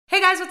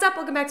Hey guys, what's up?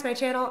 Welcome back to my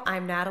channel.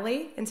 I'm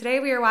Natalie, and today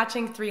we are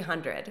watching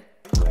 300.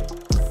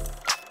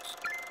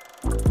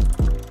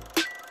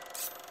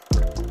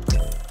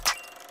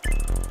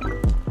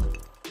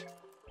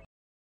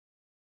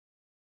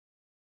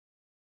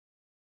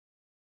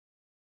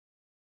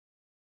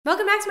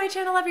 Welcome back to my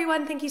channel,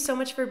 everyone. Thank you so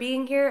much for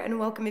being here, and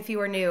welcome if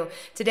you are new.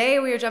 Today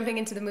we are jumping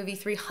into the movie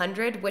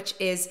 300, which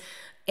is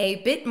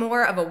a bit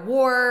more of a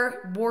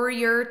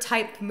warrior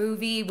type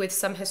movie with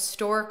some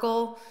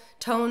historical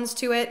tones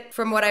to it.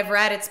 From what I've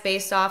read, it's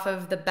based off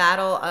of the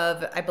Battle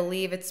of, I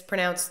believe it's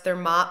pronounced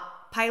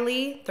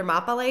Thermopylae.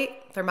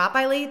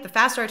 The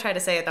faster I try to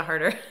say it, the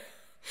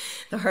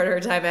harder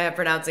time I have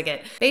pronouncing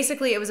it.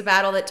 Basically, it was a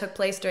battle that took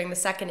place during the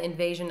second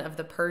invasion of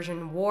the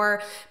Persian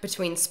War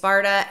between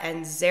Sparta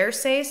and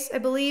Xerxes, I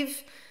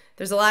believe.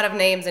 There's a lot of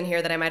names in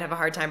here that I might have a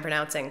hard time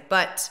pronouncing,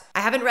 but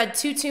I haven't read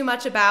too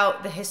much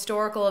about the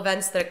historical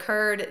events that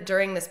occurred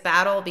during this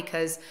battle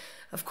because,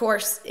 of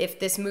course, if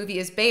this movie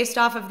is based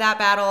off of that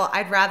battle,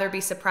 I'd rather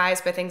be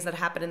surprised by things that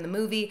happen in the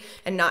movie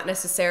and not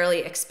necessarily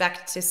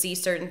expect to see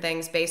certain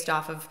things based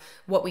off of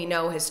what we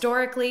know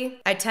historically.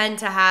 I tend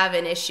to have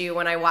an issue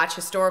when I watch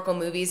historical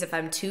movies if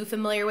I'm too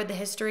familiar with the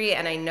history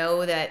and I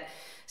know that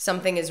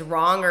something is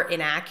wrong or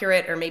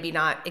inaccurate or maybe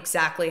not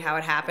exactly how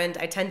it happened.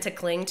 I tend to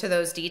cling to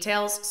those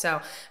details.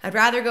 So I'd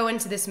rather go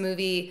into this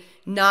movie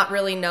not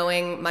really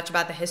knowing much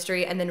about the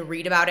history and then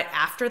read about it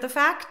after the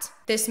fact.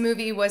 This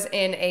movie was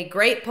in a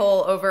great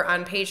poll over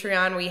on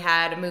Patreon. We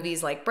had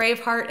movies like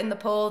Braveheart in the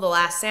poll, The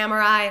Last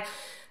Samurai,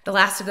 The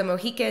Last of the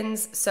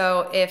Mohicans.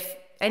 So if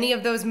any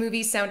of those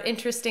movies sound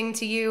interesting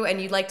to you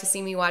and you'd like to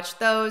see me watch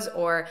those,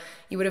 or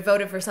you would have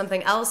voted for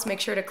something else, make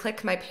sure to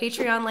click my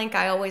Patreon link.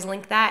 I always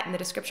link that in the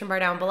description bar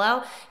down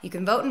below. You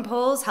can vote in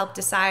polls, help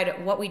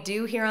decide what we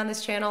do here on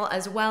this channel,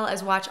 as well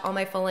as watch all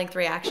my full-length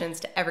reactions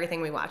to everything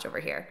we watch over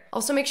here.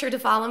 Also, make sure to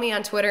follow me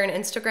on Twitter and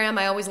Instagram.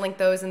 I always link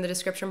those in the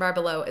description bar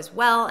below as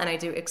well, and I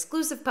do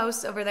exclusive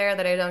posts over there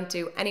that I don't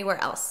do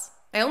anywhere else.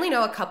 I only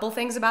know a couple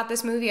things about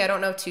this movie. I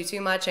don't know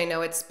too much. I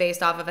know it's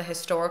based off of a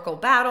historical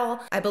battle.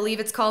 I believe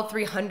it's called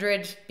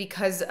 300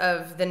 because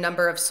of the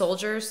number of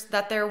soldiers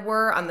that there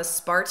were on the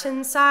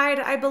Spartan side,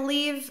 I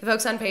believe. The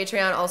folks on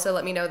Patreon also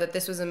let me know that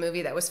this was a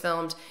movie that was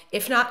filmed,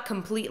 if not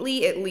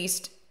completely, at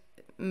least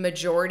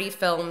majority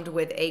filmed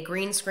with a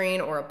green screen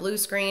or a blue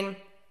screen.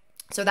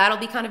 So that'll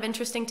be kind of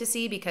interesting to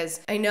see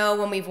because I know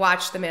when we've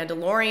watched The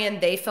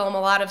Mandalorian, they film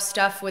a lot of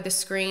stuff with a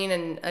screen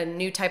and a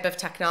new type of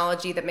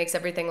technology that makes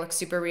everything look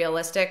super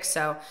realistic.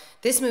 So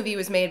this movie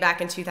was made back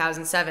in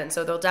 2007,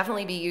 so they'll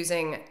definitely be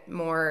using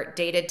more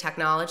dated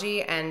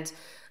technology, and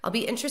I'll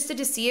be interested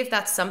to see if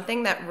that's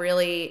something that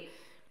really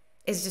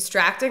is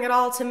distracting at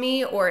all to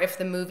me, or if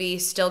the movie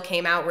still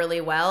came out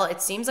really well.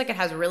 It seems like it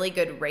has really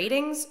good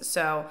ratings,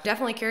 so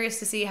definitely curious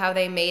to see how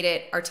they made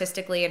it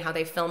artistically and how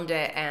they filmed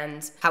it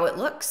and how it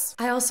looks.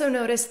 I also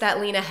noticed that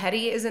Lena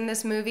Headey is in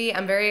this movie.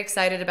 I'm very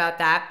excited about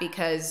that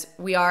because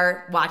we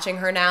are watching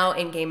her now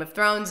in Game of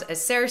Thrones as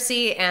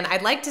Cersei, and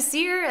I'd like to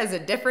see her as a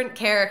different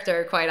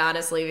character, quite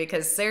honestly,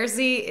 because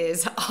Cersei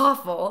is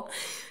awful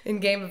in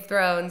Game of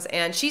Thrones,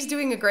 and she's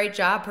doing a great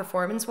job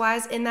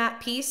performance-wise in that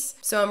piece.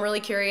 So I'm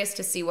really curious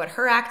to see what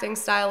her acting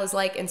style is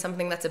like in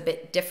something that's a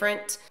bit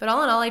different. But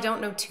all in all, I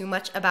don't know too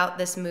much about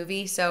this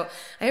movie, so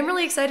I am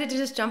really excited to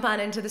just jump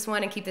on into this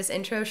one and keep this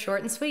intro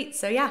short and sweet.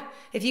 So yeah,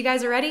 if you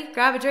guys are ready,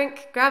 grab a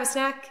drink, grab a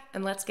snack,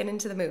 and let's get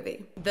into the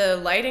movie. The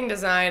lighting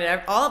design,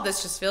 all of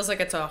this just feels like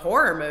it's a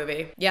horror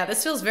movie. Yeah,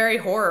 this feels very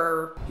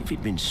horror. If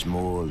he'd been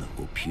small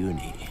or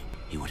puny,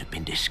 he would have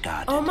been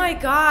discarded. Oh my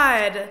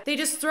God. They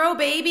just throw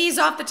babies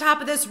off the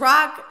top of this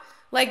rock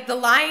like the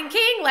Lion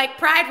King, like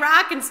Pride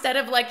Rock, instead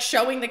of like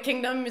showing the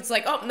kingdom. It's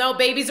like, oh no,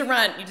 babies are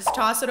run. You just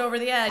toss it over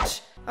the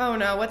edge. Oh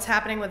no, what's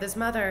happening with his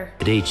mother?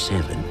 At age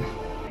 7,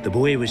 the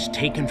boy was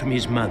taken from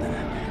his mother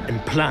and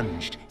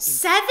plunged.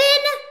 7?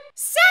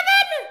 7?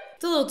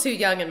 It's a little too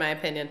young in my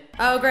opinion.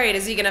 Oh great,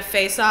 is he gonna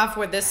face off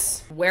with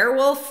this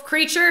werewolf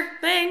creature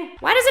thing?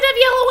 Why does it have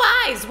yellow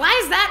eyes? Why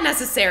is that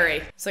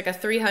necessary? It's like a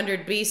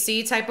 300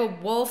 BC type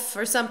of wolf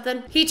or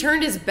something. He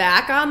turned his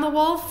back on the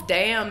wolf?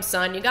 Damn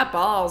son, you got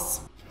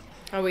balls.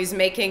 Oh, he's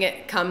making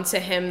it come to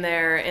him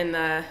there in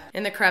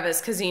the crevice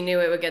because he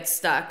knew it would get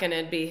stuck and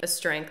it'd be a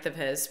strength of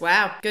his.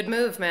 Wow, good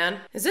move, man.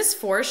 Is this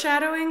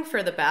foreshadowing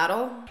for the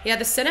battle? Yeah,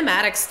 the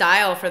cinematic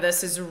style for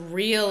this is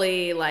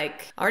really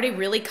like already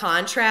really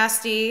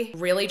contrasty,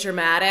 really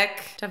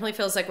dramatic. Definitely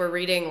feels like we're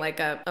reading like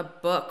a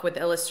book with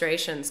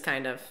illustrations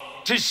kind of.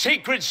 To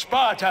sacred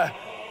Sparta,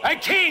 a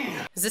king!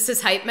 Is this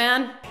his hype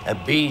man? A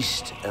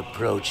beast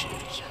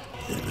approaches.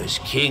 It was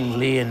King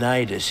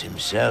Leonidas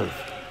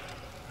himself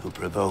who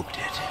provoked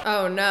it.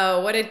 Oh no,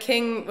 what did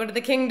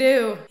the king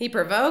do? He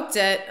provoked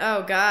it?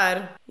 Oh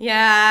God.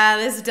 Yeah,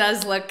 this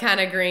does look kind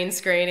of green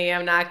screeny,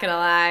 I'm not gonna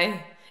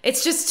lie.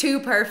 It's just too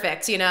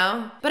perfect, you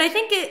know? But I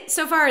think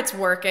so far it's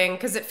working,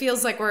 because it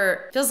feels like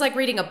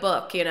reading a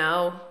book, you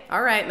know?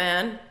 All right,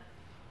 man.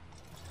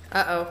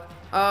 Uh-oh.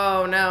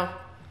 Oh no.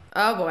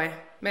 Oh boy.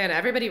 Man,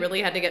 everybody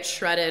really had to get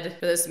shredded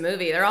for this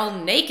movie. They're all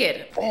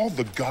naked. All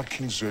the God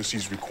King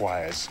Xerxes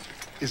requires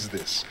is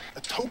this?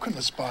 A token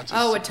of Sparta's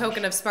Oh, a submission.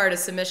 token of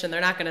Sparta's submission.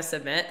 They're not gonna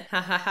submit.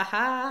 Ha ha ha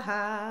ha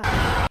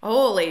ha.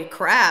 Holy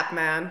crap,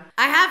 man.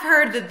 I have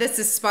heard that this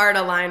is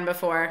Sparta line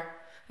before.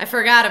 I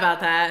forgot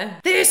about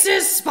that. This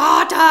is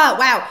Sparta!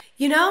 Wow.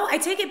 You know, I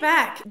take it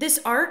back. This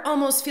art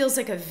almost feels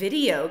like a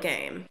video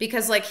game.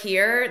 Because like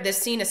here, this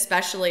scene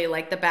especially,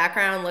 like the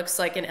background looks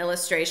like an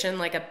illustration,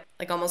 like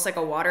almost like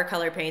a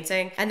watercolor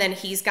painting. And then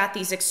he's got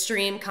these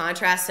extreme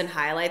contrasts and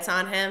highlights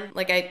on him.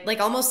 Like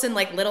almost in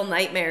like Little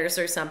Nightmares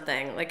or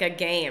something, like a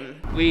game.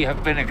 We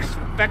have been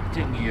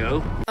expecting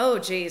you. Oh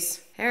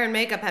geez, hair and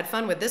makeup had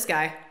fun with this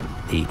guy.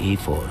 The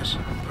ephors,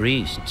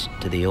 priests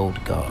to the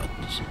old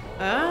gods.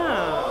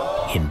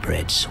 Oh.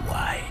 Inbred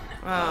swine.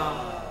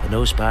 Oh. But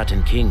no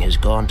Spartan king has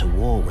gone to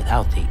war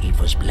without the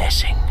ephors'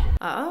 blessing.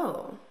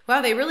 Oh.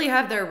 Wow, they really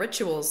have their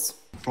rituals.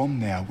 From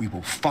there, we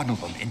will funnel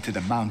them into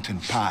the mountain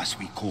pass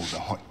we call the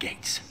Hot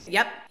Gates.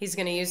 Yep, he's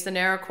gonna use the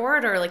narrow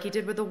corridor like he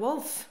did with the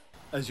wolf.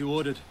 As you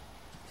ordered.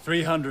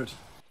 300.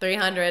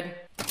 300.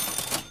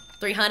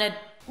 300.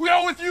 We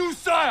are with you,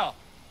 sire!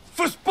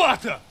 For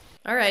Sparta!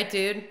 All right,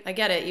 dude. I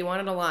get it. You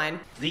wanted a line.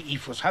 The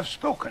ephors have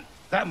spoken.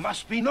 There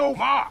must be no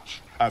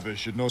march. I've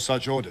issued no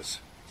such orders.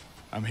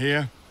 I'm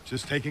here,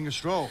 just taking a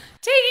stroll.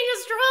 Taking a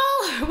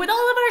stroll with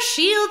all of our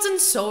shields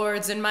and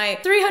swords and my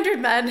 300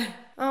 men.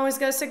 Oh, he's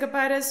gotta say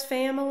goodbye to his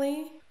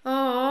family.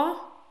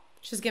 Oh,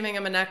 she's giving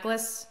him a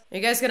necklace. Are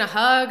you guys gonna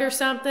hug or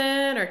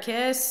something or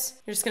kiss?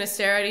 You're just gonna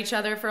stare at each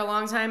other for a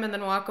long time and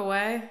then walk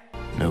away?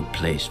 No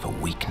place for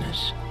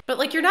weakness. But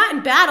like, you're not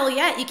in battle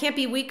yet. You can't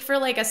be weak for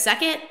like a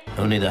second.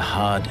 Only the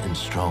hard and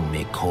strong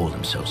may call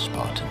themselves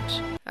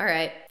Spartans. All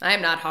right, I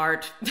am not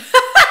hard.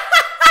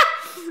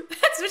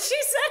 That's what she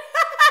said.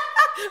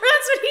 Or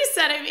that's what he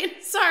said, I mean,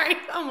 sorry.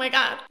 Oh my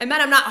God. I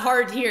meant I'm not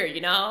hard here,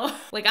 you know?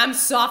 Like, I'm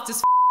soft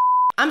as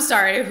I'm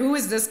sorry, who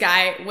is this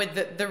guy with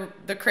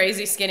the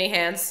crazy skinny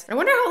hands? I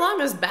wonder how long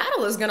this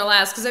battle is gonna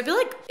last, because I feel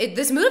like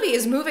this movie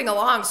is moving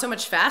along so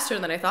much faster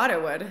than I thought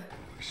it would.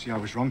 You see, I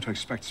was wrong to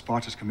expect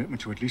Sparta's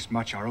commitment to at least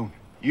match our own.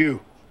 You,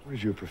 what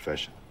is your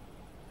profession?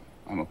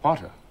 I'm a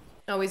potter.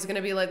 Oh, he's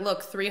gonna be like,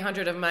 look,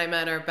 300 of my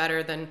men are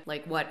better than,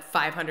 like, what,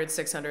 500,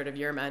 600 of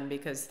your men,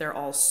 because they're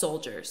all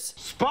soldiers.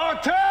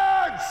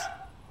 Spartans!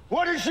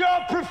 What is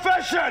your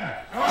profession?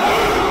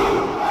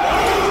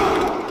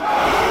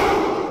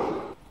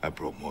 I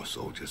brought more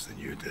soldiers than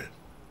you did.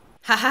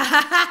 Ha ha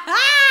ha ha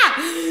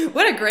ha!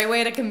 What a great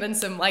way to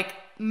convince him, like,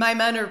 my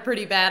men are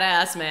pretty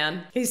badass,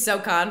 man. He's so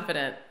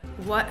confident.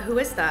 What, who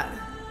is that?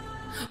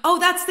 Oh,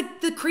 that's the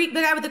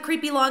guy with the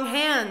creepy long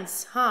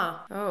hands, huh?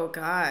 Oh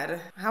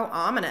God, how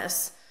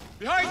ominous.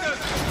 Behind us!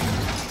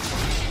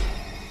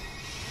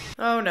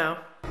 Oh no.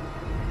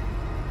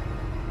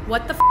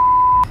 What the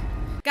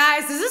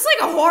Guys, is this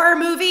like a horror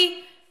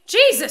movie?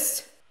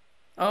 Jesus!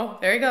 Oh,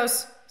 there he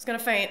goes. He's gonna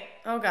faint.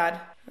 Oh God.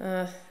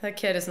 That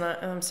kid is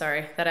not, I'm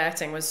sorry. That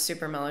acting was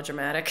super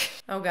melodramatic.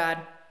 Oh God.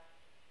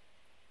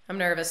 I'm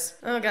nervous.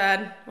 Oh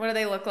God, what do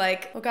they look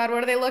like? Oh God,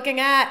 what are they looking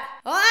at?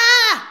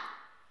 Ah!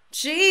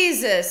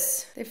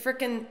 Jesus. They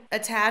freaking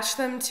attach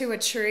them to a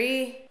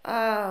tree.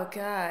 Oh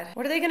God.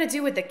 What are they gonna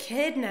do with the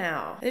kid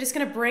now? They're just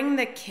gonna bring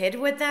the kid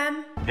with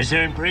them? Is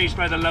there embraced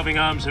by the loving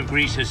arms of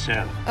Greece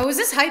herself? Oh, is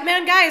this hype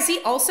man guy? Is he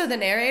also the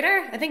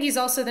narrator? I think he's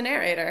also the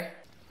narrator.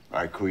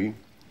 My queen.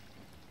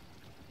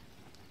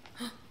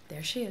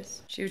 There she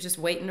is. She was just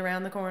waiting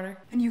around the corner.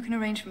 And you can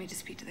arrange for me to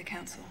speak to the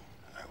council.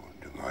 I will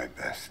do my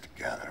best to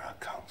gather a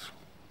council.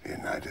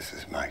 Leonidas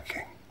is my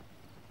king,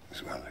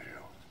 as well as yours.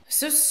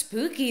 So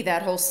spooky,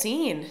 that whole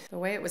scene. The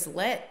way it was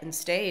lit and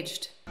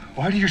staged.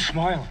 Why do you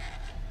smile?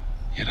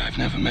 Yet I've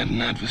never met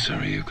an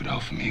adversary who could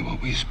offer me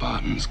what we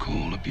Spartans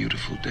call a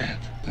beautiful death.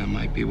 There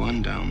might be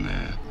one down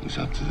there who's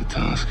up to the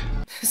task.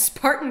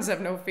 Spartans have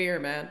no fear,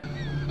 man.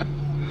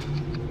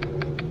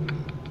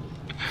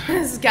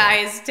 This guy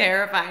is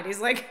terrified. He's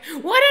like,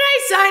 what did I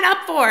sign up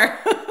for?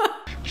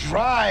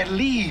 Dry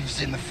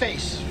leaves in the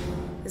face.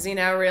 Is he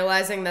now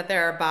realizing that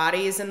there are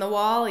bodies in the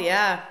wall?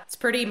 Yeah. It's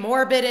pretty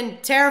morbid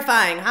and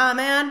terrifying, huh,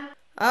 man?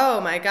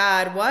 Oh my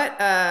God, what?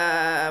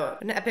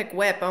 An epic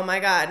whip, oh my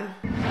God.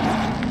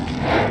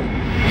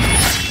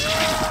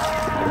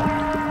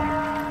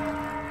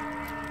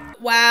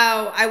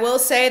 Wow, I will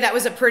say that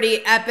was a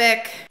pretty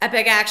epic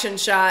action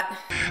shot.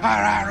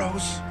 Our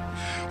arrows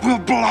will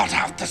blot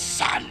out the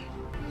sun.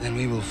 Then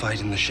we will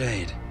fight in the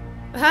shade.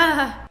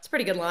 It's a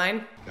pretty good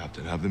line.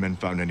 Captain, have the men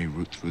found any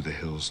route through the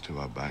hills to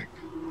our back?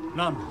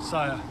 None,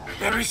 sire.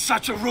 There is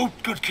such a route,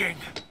 good king.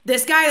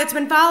 This guy that's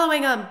been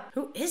following him.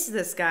 Who is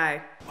this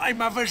guy? My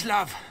mother's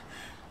love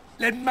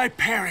led my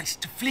parents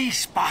to flee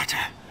Sparta.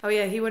 Oh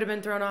yeah, he would have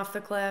been thrown off the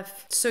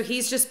cliff. So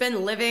he's just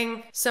been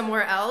living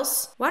somewhere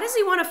else? Why does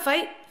he want to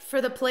fight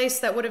for the place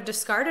that would have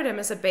discarded him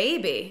as a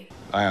baby?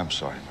 I am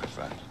sorry, my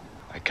friend.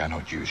 I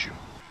cannot use you.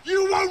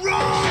 You were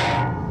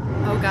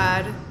wrong! Oh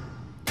God.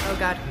 Oh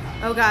God.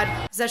 Oh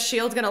God, is that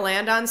shield gonna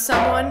land on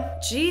someone?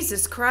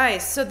 Jesus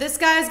Christ. So this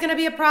guy's gonna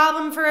be a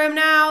problem for him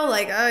now?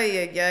 Like,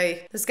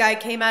 ay. This guy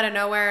came out of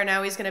nowhere and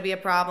now he's gonna be a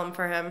problem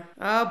for him.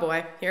 Oh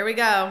boy, here we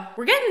go.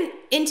 We're getting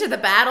into the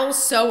battle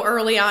so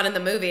early on in the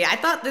movie. I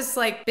thought this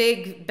like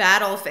big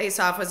battle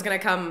face-off was gonna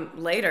come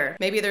later.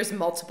 Maybe there's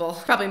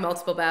probably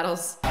multiple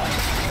battles.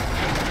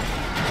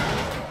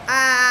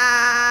 Ow!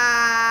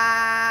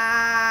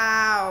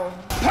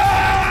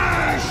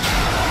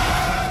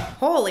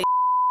 Holy,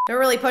 they're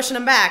really pushing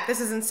him back.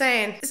 This is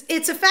insane.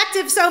 It's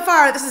effective so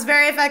far. This is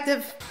very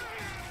effective.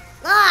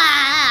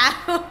 Ah!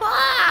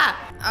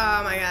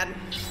 Oh my God.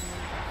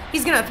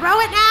 He's gonna throw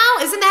it now?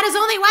 Isn't that his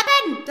only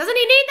weapon? Doesn't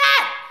he need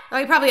that? Oh,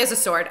 he probably has a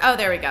sword. Oh,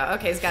 there we go.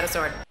 Okay, he's got a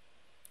sword.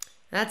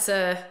 That's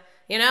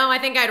you know, I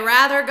think I'd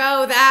rather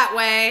go that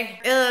way.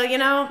 You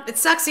know, it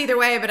sucks either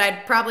way, but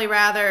I'd probably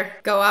rather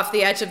go off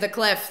the edge of the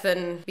cliff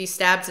than be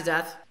stabbed to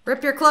death.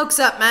 Rip your cloaks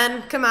up,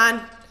 men. Come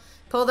on.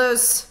 Pull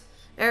those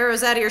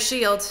arrows out of your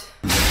shield.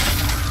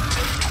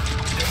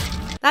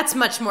 That's a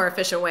much more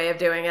efficient way of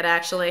doing it,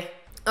 actually.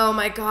 Oh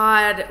my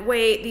God,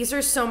 wait, these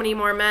are so many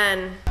more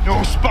men.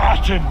 No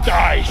Spartan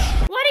dies!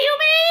 What do you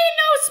mean,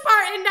 no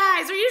Spartan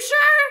dies? Are you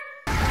sure?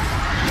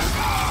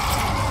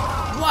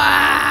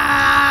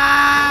 Wow!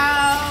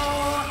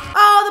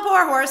 Oh, the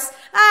poor horse.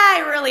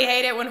 I really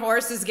hate it when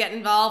horses get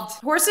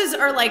involved. Horses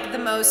are like the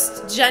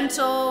most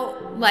gentle,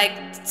 like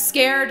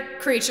scared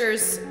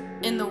creatures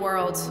in the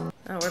world.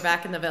 Oh, we're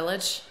back in the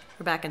village.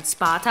 We're back in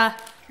Sparta.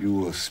 You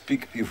will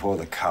speak before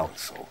the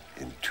council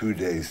in 2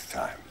 days'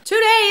 time. 2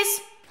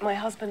 days? My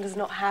husband does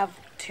not have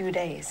 2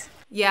 days.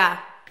 Yeah.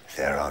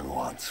 Theron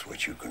wants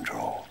what you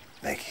control.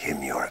 Make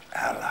him your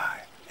ally,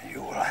 and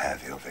you will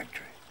have your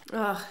victory.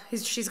 Oh,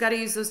 she's got to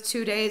use those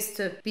 2 days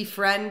to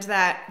befriend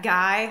that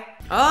guy.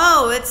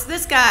 Oh, it's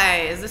this guy.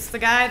 Is this the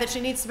guy that she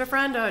needs to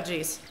befriend? Oh,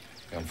 geez.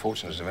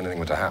 Unfortunate if anything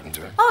were to happen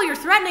to her. Oh, you're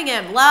threatening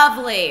him.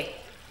 Lovely.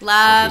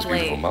 Lovely.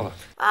 Beautiful mother.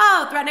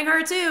 Oh, threatening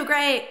her too.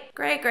 Great.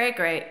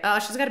 Oh,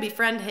 she's got to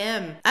befriend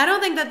him. I don't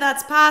think that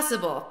that's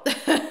possible. Where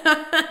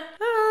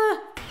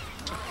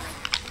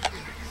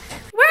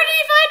did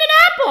he find an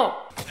apple?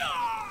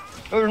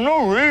 There's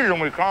no reason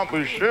we can't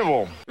be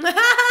civil.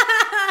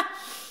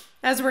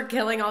 As we're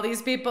killing all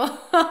these people.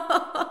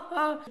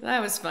 That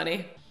was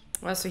funny.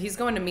 Well, so he's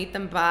going to meet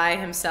them by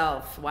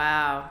himself.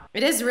 Wow.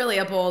 It is really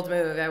a bold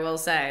move, I will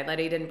say, that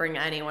he didn't bring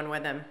anyone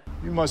with him.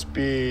 You must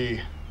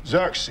be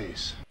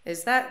Xerxes.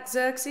 Is that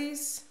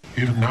Xerxes?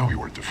 Even now you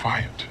are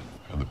defiant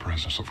in the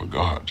presence of a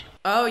god.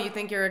 Oh, you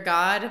think you're a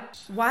god?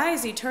 Why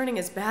is he turning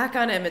his back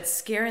on him? It's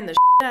scaring the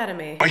out of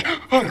me. By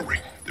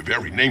uttering the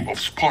very name of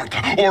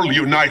Sparta or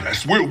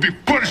Leonidas will be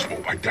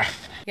punishable by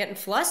death. Getting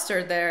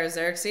flustered there,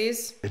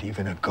 Xerxes. That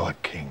even a god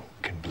king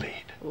can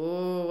bleed.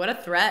 Ooh, what a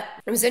threat.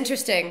 It was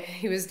interesting.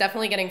 He was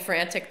definitely getting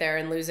frantic there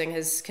and losing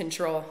his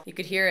control. You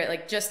could hear it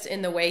like just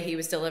in the way he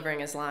was delivering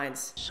his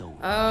lines.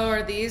 Oh,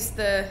 are these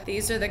are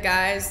the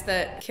guys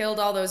that killed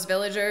all those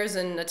villagers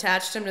and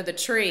attached him to the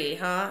tree,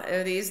 huh?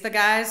 Are these the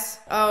guys?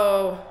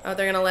 Oh,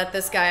 they're gonna let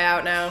this guy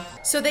out now.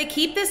 So they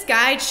keep this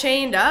guy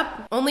chained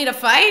up only to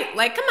fight?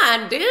 Like, come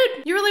on,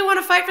 dude. You really want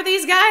to fight for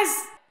these guys?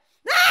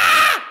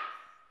 Ah!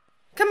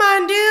 Come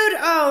on, dude.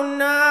 Oh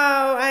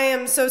no, I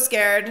am so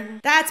scared.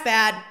 That's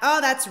bad.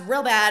 Oh, that's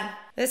real bad.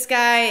 This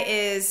guy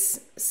is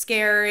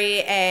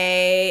scary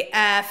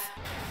AF.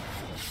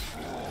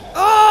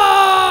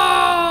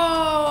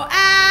 Oh!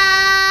 Ow!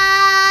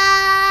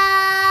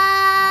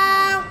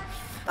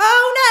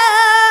 Oh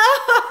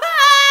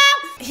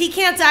no! He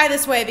can't die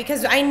this way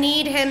because I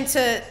need him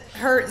to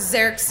hurt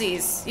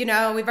Xerxes. You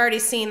know, we've already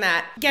seen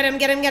that. Get him,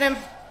 get him, get him.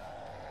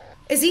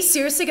 Is he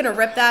seriously gonna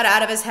rip that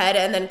out of his head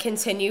and then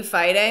continue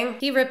fighting?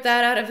 He ripped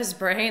that out of his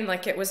brain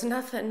like it was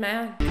nothing,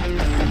 man. They're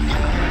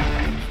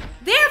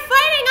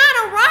fighting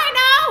on a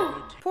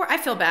rhino! I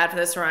feel bad for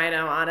this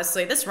rhino,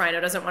 honestly. This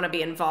rhino doesn't want to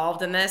be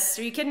involved in this.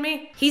 Are you kidding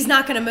me? He's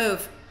not gonna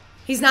move.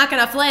 He's not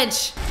gonna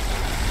flinch.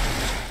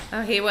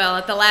 Oh, he will.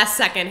 At the last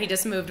second, he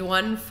just moved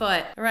 1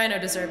 foot. The rhino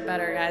deserved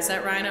better, guys.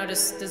 That rhino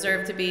just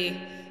deserved to be,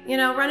 you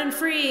know, running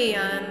free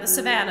on the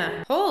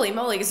savannah. Holy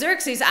moly,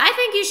 Xerxes, I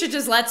think you should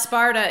just let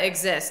Sparta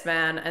exist,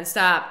 man, and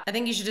stop. I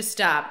think you should just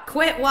stop.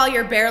 Quit while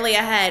you're barely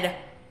ahead.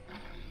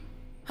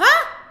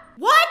 Huh?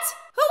 What?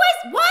 Who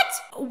is,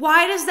 what?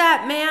 Why does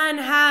that man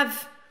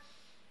have...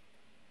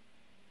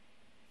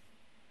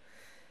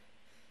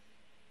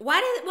 Why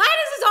does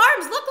his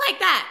arms look like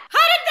that?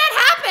 How did that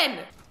happen?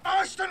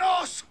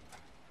 Astynos!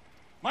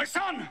 My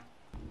son!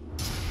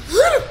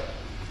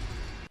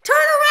 Turn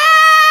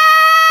around!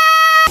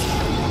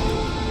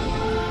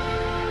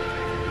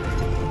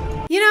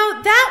 You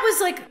know, that was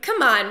like,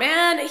 come on,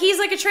 man. He's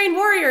like a trained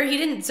warrior. He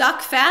didn't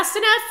duck fast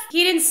enough.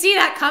 He didn't see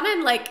that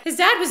coming. Like, his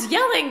dad was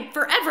yelling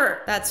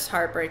forever. That's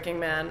heartbreaking,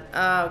 man.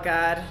 Oh,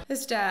 God.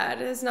 His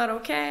dad is not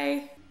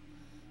okay.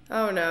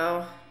 Oh,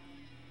 no.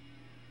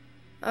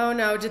 Oh,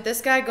 no. Did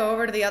this guy go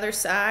over to the other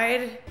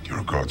side?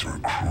 Your gods were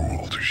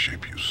cruel to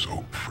shape you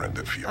so, friend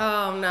of Fiat.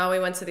 Oh, no. We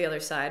went to the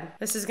other side.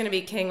 This is going to be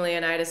King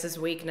Leonidas'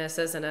 weakness,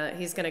 isn't it?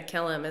 He's going to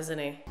kill him, isn't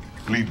he?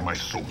 Lead my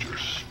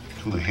soldiers.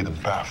 through the hidden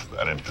path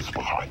that enters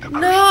behind the No!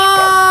 cursed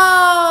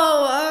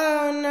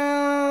Oh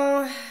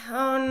no.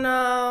 Oh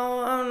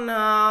no. Oh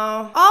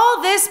no.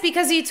 All this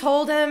because he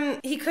told him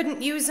he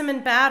couldn't use him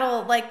in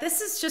battle. Like,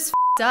 this is just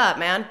f***ed up,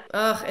 man.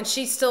 Ugh, and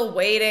she's still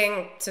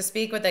waiting to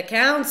speak with the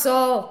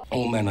council.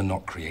 All men are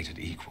not created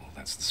equal.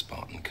 That's the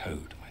Spartan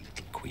code, my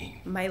little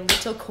queen. My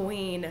little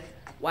queen.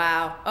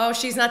 Wow. Oh,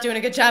 she's not doing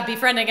a good job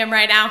befriending him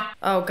right now.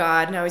 Oh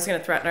God, now he's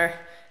gonna threaten her.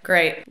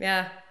 Great.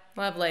 Yeah,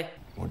 lovely.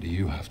 What do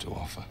you have to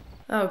offer?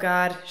 Oh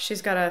God,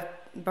 she's gotta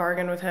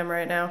bargain with him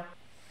right now.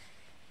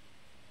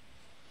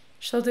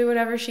 She'll do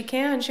whatever she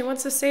can. She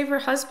wants to save her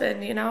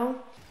husband, you know?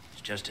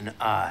 It's just an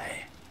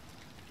eye.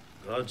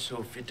 God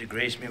so fit to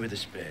grace me with a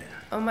spare.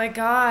 Oh my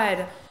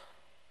God.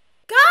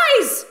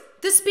 Guys!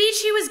 The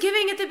speech he was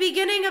giving at the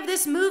beginning of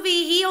this movie,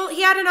 he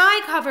had an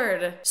eye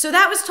covered. So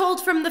that was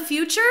told from the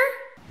future?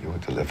 You will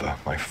deliver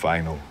my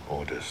final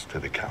orders to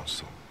the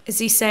council. Is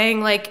he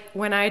saying, like,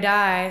 when I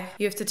die,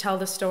 you have to tell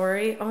the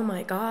story? Oh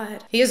my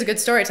God. He is a good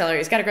storyteller.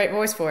 He's got a great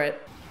voice for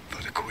it.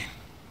 For the queen.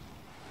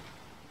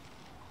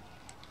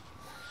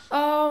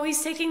 Oh,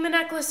 he's taking the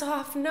necklace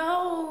off.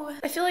 No.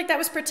 I feel like that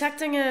was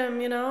protecting him,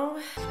 you know?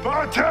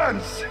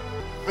 Spartans,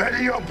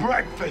 ready your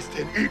breakfast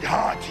and eat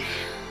hearty.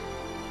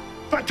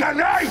 For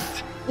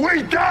tonight,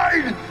 we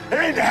dine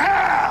in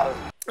hell!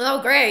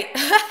 Oh, great.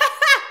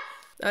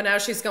 Oh, now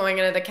she's going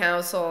into the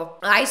council.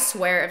 I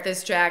swear if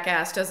this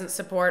jackass doesn't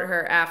support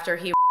her after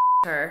he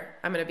her,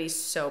 I'm gonna be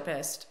so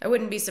pissed. I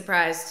wouldn't be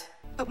surprised.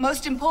 But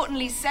most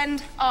importantly,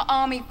 send our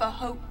army for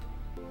hope,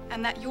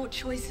 and that your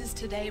choices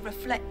today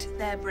reflect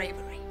their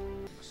bravery.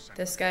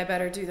 This guy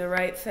better do the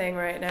right thing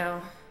right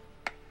now.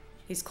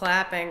 He's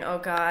clapping. Oh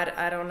God,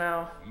 I don't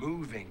know.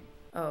 Moving.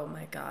 Oh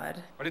my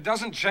God. But it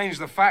doesn't change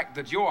the fact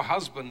that your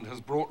husband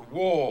has brought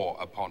war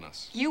upon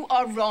us. You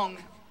are wrong.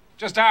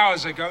 Just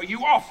hours ago,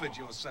 you offered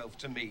yourself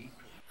to me.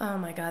 Oh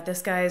my God,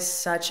 this guy is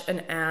such an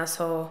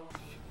asshole.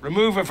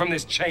 Remove her from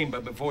this chamber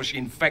before she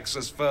infects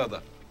us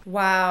further.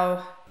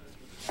 Wow.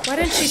 Why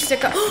didn't she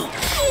stick up?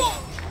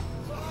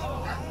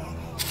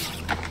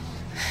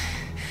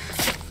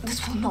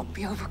 This will not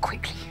be over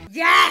quickly.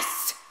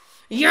 Yes!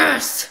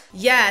 Yes!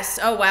 Yes!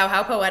 Oh wow,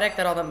 how poetic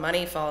that all the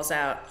money falls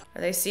out.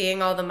 Are they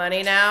seeing all the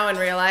money now and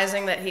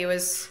realizing that he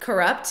was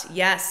corrupt?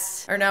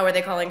 Yes. Or no, are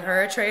they calling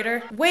her a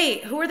traitor?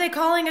 Wait, who are they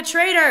calling a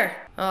traitor?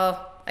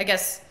 Oh, I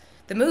guess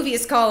the movie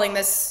is calling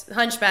this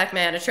hunchback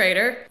man a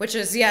traitor, which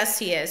is, yes,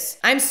 he is.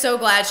 I'm so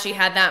glad she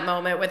had that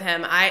moment with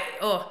him.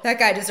 That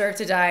guy deserved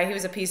to die. He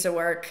was a piece of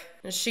work.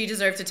 And she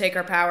deserved to take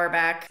her power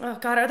back. Oh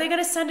God, are they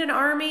gonna send an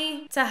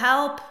army to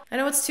help? I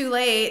know it's too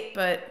late,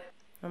 but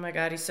oh my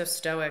God, he's so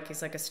stoic.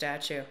 He's like a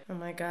statue. Oh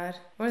my God.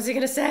 What is he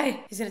gonna say?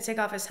 He's gonna take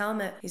off his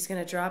helmet. He's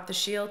gonna drop the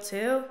shield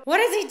too. What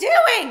is he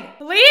doing?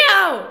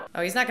 Leo!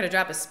 Oh, he's not gonna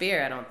drop his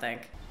spear, I don't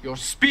think. Your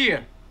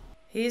spear!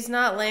 He's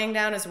not laying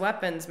down his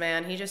weapons,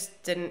 man. He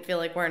just didn't feel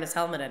like wearing his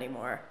helmet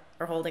anymore.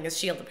 Or holding his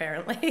shield,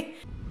 apparently.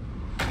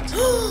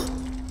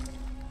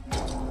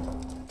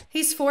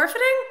 He's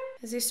forfeiting?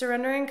 Is he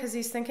surrendering because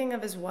he's thinking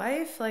of his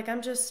wife? Like,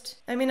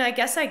 I mean, I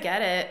guess I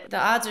get it. The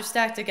odds are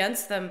stacked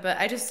against them, but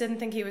I just didn't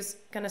think he was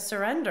gonna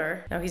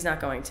surrender. No, he's not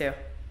going to.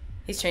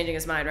 He's changing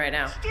his mind right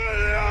now.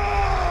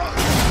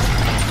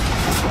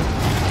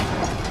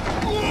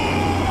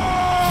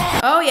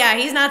 Oh yeah,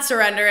 he's not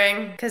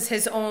surrendering because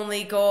his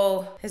only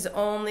goal is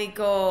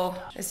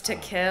to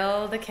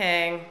kill the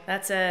king.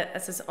 That's it,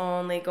 that's his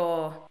only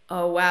goal.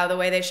 Oh wow, the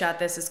way they shot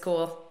this is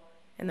cool.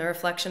 In the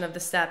reflection of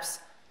the steps.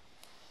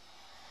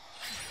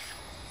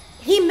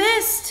 He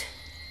missed!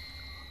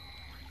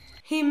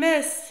 He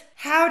missed.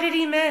 How did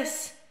he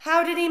miss?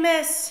 How did he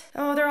miss?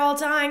 Oh, they're all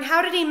dying.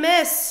 How did he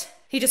miss?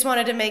 He just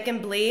wanted to make him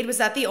bleed? Was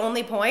that the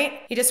only point?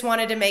 He just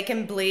wanted to make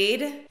him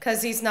bleed?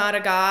 Because he's not a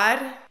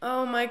god?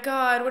 Oh my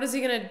God, what is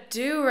he gonna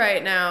do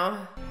right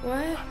now?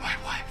 What? My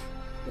wife.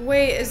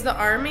 Wait, is the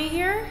army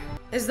here?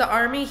 Is the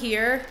army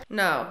here?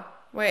 No.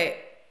 Wait.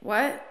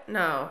 What?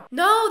 No.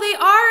 No, they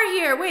are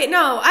here. Wait,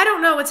 no, I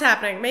don't know what's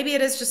happening. Maybe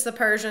it is just the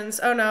Persians.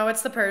 Oh no,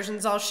 it's the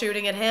Persians all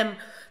shooting at him.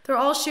 They're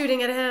all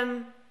shooting at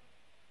him.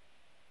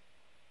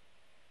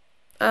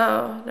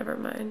 Oh, never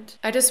mind.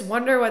 I just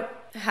wonder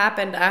what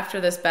happened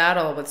after this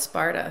battle with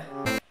Sparta.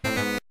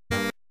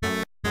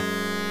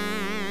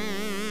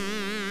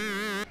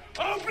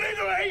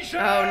 Obliteration!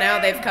 Oh, now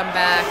they've come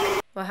back.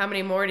 Well, how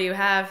many more do you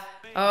have?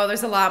 Oh,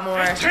 there's a lot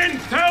more.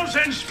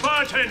 10,000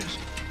 Spartans!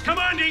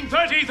 Commanding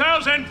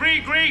 30,000 free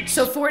Greeks!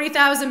 So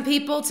 40,000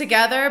 people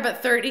together,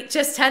 but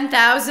just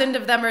 10,000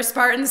 of them are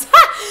Spartans.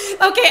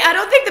 Okay, I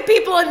don't think the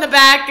people in the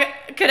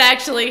back could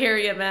actually hear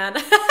you, man.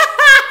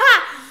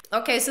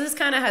 Okay, so this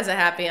kind of has a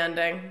happy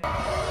ending.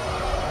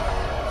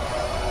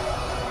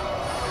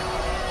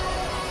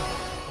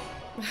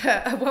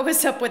 What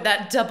was up with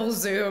that double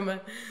zoom?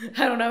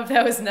 I don't know if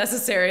that was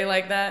necessary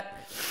like that.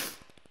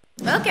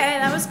 Okay,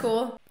 that was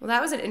cool. Well,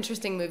 that was an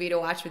interesting movie to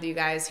watch with you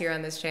guys here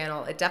on this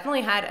channel. It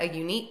definitely had a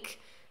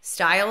unique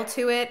style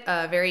to it,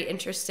 a very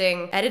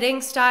interesting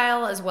editing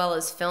style as well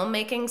as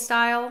filmmaking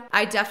style.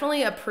 I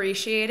definitely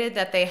appreciated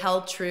that they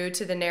held true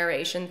to the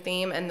narration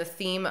theme and the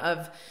theme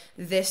of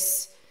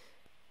this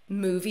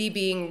movie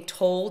being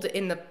told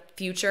in the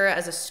future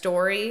as a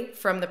story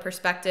from the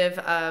perspective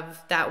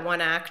of that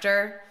one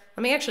actor.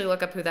 Let me actually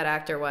look up who that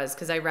actor was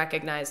because I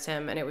recognized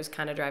him and it was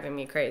kind of driving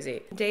me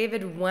crazy.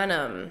 David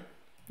Wenham.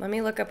 Let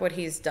me look up what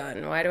he's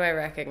done. Why do I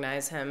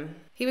recognize him?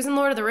 He was in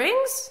Lord of the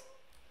Rings?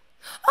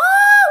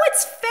 Oh,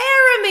 it's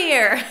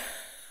Faramir!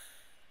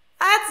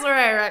 That's where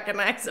I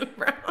recognize him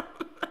from.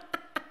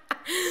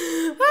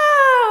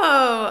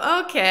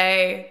 Oh,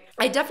 okay.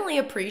 I definitely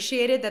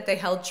appreciated that they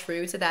held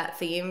true to that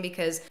theme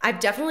because I've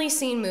definitely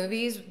seen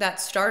movies that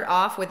start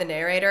off with a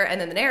narrator and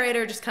then the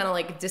narrator just kind of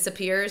like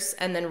disappears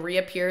and then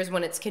reappears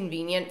when it's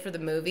convenient for the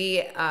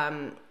movie.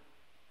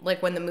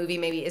 Like when the movie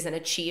maybe isn't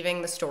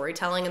achieving the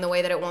storytelling in the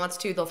way that it wants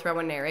to, they'll throw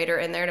a narrator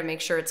in there to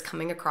make sure it's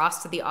coming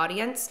across to the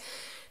audience.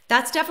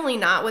 That's definitely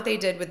not what they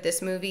did with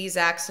this movie.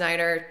 Zack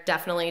Snyder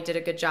definitely did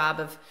a good job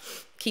of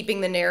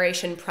keeping the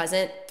narration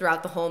present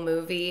throughout the whole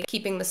movie,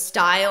 keeping the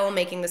style,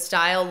 making the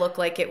style look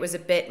like it was a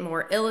bit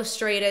more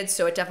illustrated,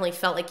 so it definitely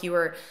felt like you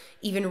were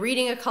even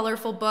reading a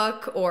colorful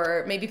book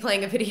or maybe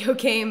playing a video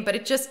game, but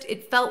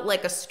it felt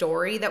like a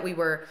story that we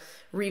were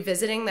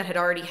revisiting that had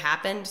already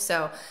happened.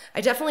 So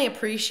I definitely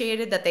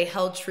appreciated that they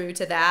held true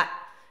to that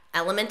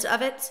element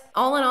of it.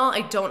 All in all,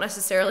 I don't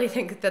necessarily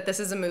think that this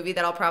is a movie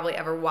that I'll probably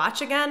ever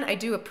watch again. I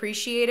do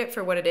appreciate it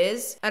for what it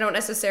is. I don't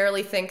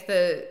necessarily think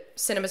the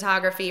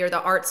cinematography or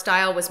the art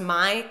style was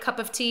my cup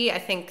of tea. I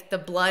think the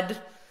blood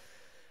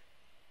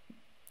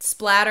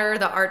splatter,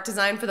 the art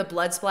design for the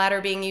blood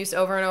splatter being used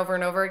over and over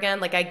and over again,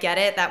 like I get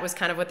it, that was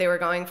kind of what they were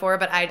going for,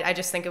 but I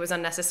just think it was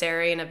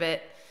unnecessary and a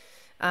bit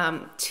I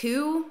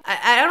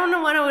don't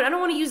know, I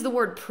don't want to use the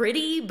word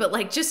pretty, but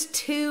like just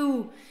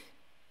too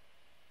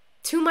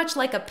much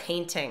like a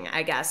painting,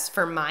 I guess,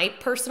 for my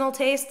personal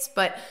tastes,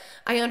 but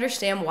I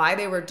understand why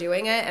they were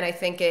doing it, and I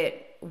think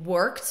it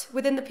worked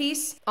within the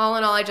piece. All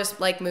in all, I just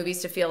like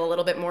movies to feel a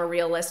little bit more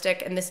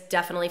realistic, and this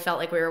definitely felt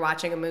like we were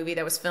watching a movie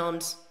that was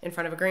filmed in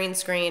front of a green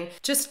screen.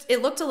 Just,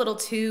 it looked a little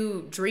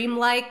too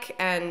dreamlike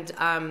and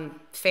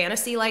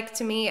fantasy-like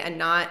to me, and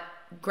not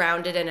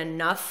grounded in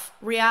enough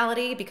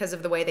reality because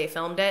of the way they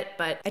filmed it,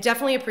 but I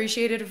definitely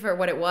appreciated it for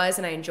what it was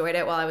and I enjoyed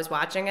it while I was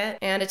watching it,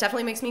 and it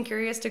definitely makes me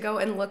curious to go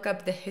and look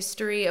up the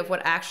history of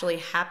what actually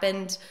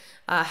happened,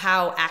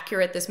 how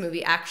accurate this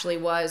movie actually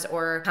was,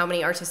 or how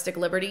many artistic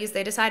liberties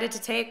they decided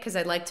to take, because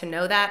I'd like to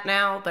know that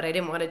now, but I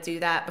didn't want to do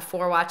that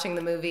before watching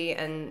the movie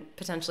and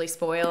potentially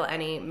spoil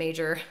any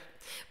major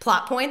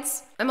plot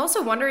points. I'm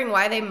also wondering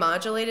why they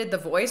modulated the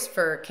voice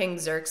for King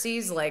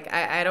Xerxes. Like,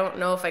 I don't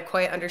know if I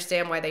quite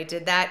understand why they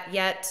did that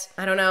yet.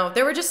 I don't know.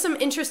 There were just some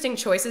interesting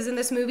choices in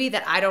this movie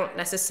that I don't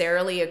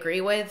necessarily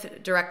agree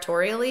with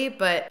directorially,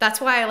 but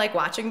that's why I like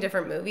watching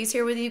different movies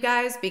here with you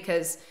guys,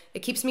 because it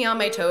keeps me on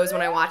my toes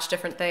when I watch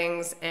different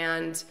things.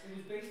 And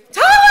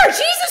Tyler,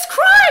 Jesus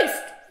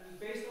Christ! It was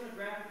based on a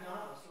graphic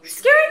novel. So you're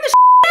scaring the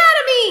shit out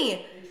of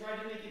me! They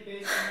tried to make it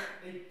based on,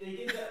 they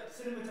did the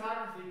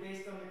cinematography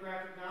based on the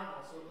graphic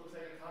novel, so it looks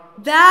like a comic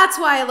book. That's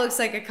why it looks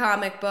like a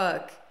comic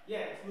book. Yeah,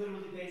 it's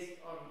literally based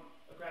on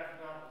a graphic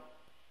novel.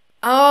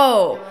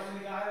 Oh. Yeah, like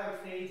when the guy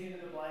like fades into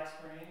the black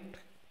screen.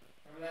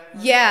 Remember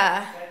that?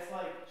 Yeah. That's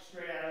like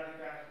straight out of the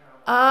graphic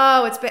novel.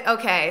 Oh, it's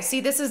okay.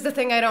 See, this is the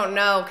thing I don't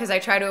know because I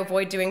try to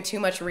avoid doing too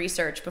much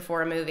research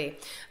before a movie.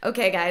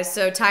 Okay, guys,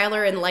 so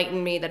Tyler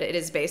enlightened me that it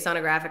is based on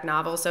a graphic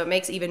novel, so it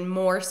makes even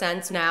more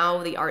sense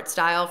now, the art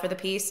style for the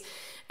piece,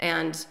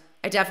 and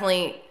I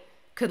definitely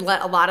could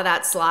let a lot of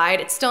that slide.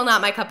 It's still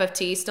not my cup of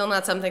tea, still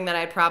not something that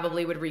I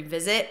probably would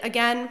revisit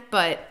again,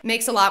 but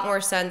makes a lot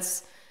more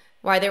sense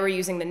why they were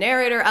using the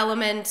narrator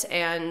element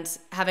and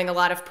having a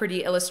lot of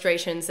pretty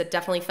illustrations that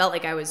definitely felt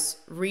like I was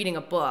reading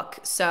a book.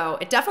 So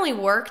it definitely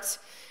worked.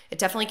 It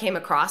definitely came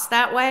across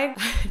that way.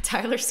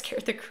 Tyler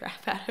scared the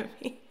crap out of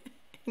me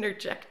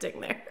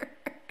interjecting there.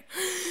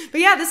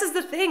 But yeah, this is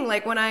the thing.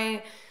 Like when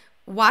I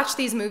watch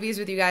these movies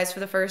with you guys for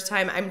the first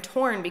time, I'm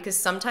torn because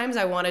sometimes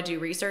I want to do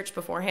research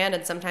beforehand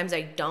and sometimes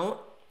I don't.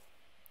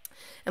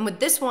 And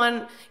with this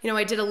one, you know,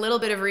 I did a little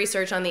bit of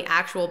research on the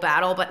actual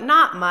battle, but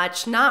not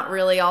much, not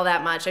really all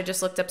that much. I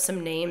just looked up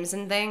some names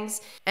and things.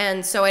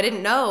 And so I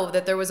didn't know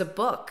that there was a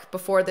book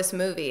before this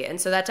movie.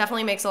 And so that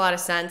definitely makes a lot of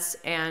sense.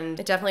 And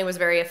it definitely was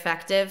very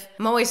effective.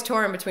 I'm always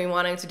torn between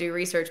wanting to do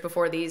research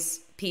before these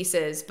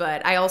pieces,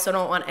 but I also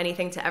don't want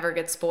anything to ever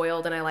get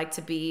spoiled. And I like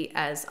to be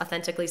as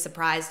authentically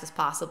surprised as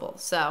possible.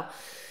 So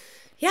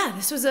yeah,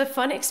 this was a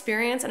fun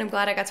experience and I'm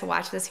glad I got to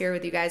watch this here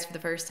with you guys for the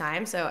first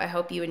time. So I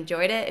hope you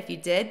enjoyed it. If you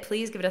did,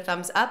 please give it a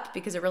thumbs up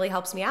because it really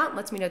helps me out and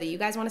lets me know that you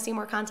guys want to see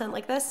more content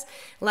like this.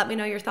 Let me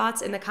know your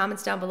thoughts in the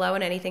comments down below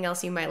and anything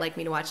else you might like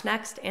me to watch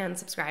next, and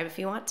subscribe if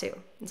you want to.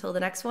 Until the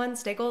next one,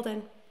 stay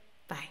golden.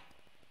 Bye.